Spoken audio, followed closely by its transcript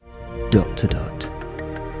Dot to Dot,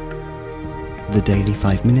 the daily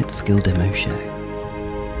 5-minute skill demo show.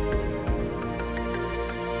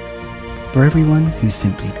 For everyone who's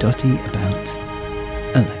simply dotty about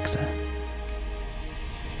Alexa.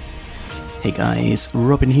 Hey guys,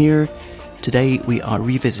 Robin here. Today we are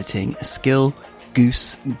revisiting a skill,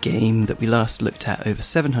 Goose Game, that we last looked at over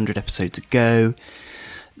 700 episodes ago.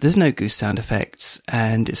 There's no goose sound effects,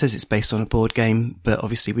 and it says it's based on a board game, but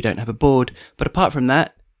obviously we don't have a board. But apart from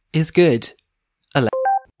that, it's good.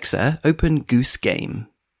 Alexa, open Goose Game.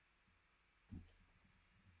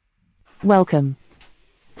 Welcome.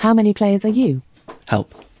 How many players are you?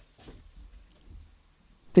 Help.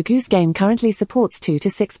 The Goose Game currently supports 2 to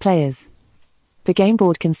 6 players. The game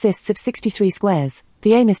board consists of 63 squares.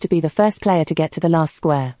 The aim is to be the first player to get to the last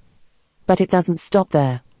square. But it doesn't stop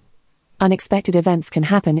there. Unexpected events can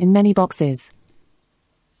happen in many boxes.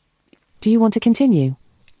 Do you want to continue?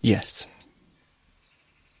 Yes.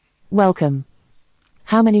 Welcome.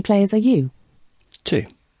 How many players are you? 2.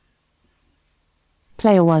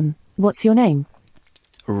 Player 1, what's your name?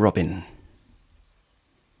 Robin.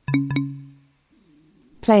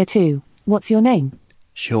 Player 2, what's your name?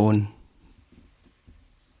 Sean.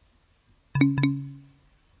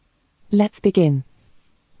 Let's begin.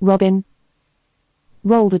 Robin,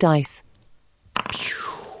 roll the dice.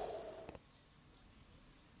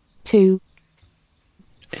 2,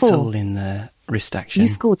 4. It's all in the wrist action. You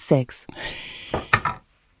scored 6.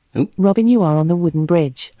 Ooh. Robin, you are on the wooden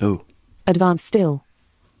bridge. Oh. Advance still.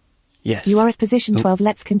 Yes. You are at position 12.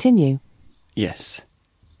 Let's continue. Yes.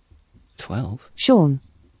 12? Sean,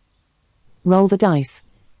 roll the dice.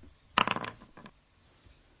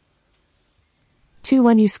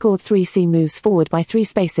 2-1. You scored 3. C moves forward by 3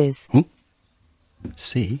 spaces.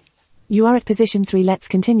 C? You are at position 3. Let's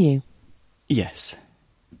continue. Yes.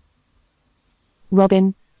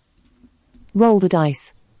 Robin, roll the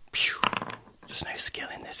dice. Phew. There's no skill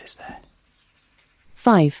in this, is there?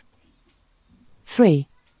 5, 3.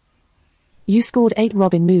 You scored 8.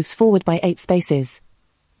 Robin moves forward by 8 spaces.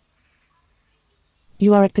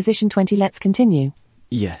 You are at position 20. Let's continue.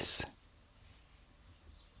 Yes.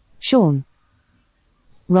 Sean,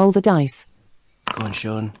 roll the dice. Go on,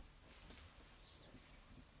 Sean.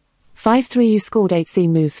 5-3. You scored 8. C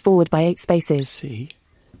moves forward by 8 spaces. C?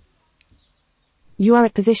 You are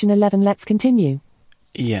at position 11. Let's continue.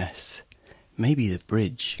 Yes. Maybe the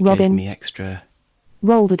bridge Robin, gave me extra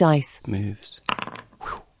roll the dice. moves.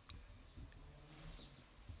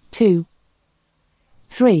 2,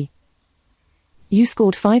 3. You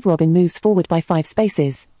scored 5. Robin moves forward by 5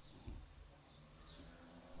 spaces.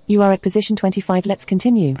 You are at position 25. Let's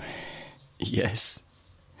continue. Yes.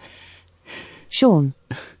 Sean,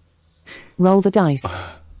 roll the dice.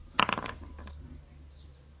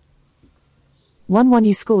 1-1.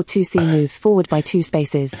 You scored 2. C moves forward by 2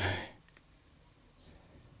 spaces.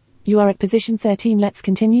 You are at position 13. Let's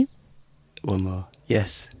continue. One more.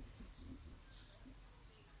 Yes.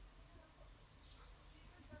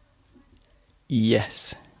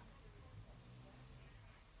 Yes.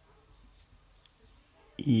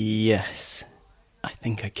 Yes. I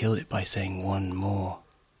think I killed it by saying one more.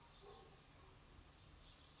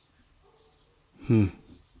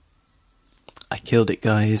 I killed it,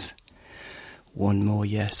 guys. One more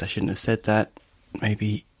yes. I shouldn't have said that.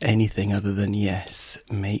 Maybe anything other than yes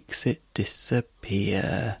makes it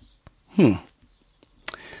disappear.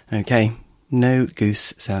 Okay, no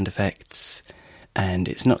goose sound effects, and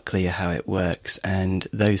it's not clear how it works, and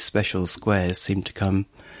those special squares seem to come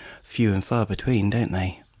few and far between, don't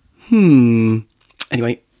they?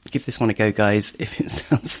 Anyway, give this one a go, guys, if it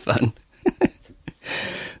sounds fun.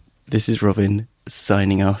 This is Robin,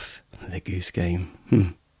 signing off the Goose Game.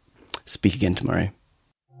 Speak again tomorrow.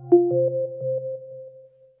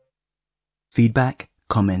 Feedback,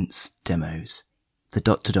 comments, demos. The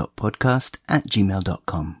Dot to Dot podcast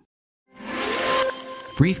 @gmail.com.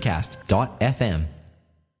 Briefcast.fm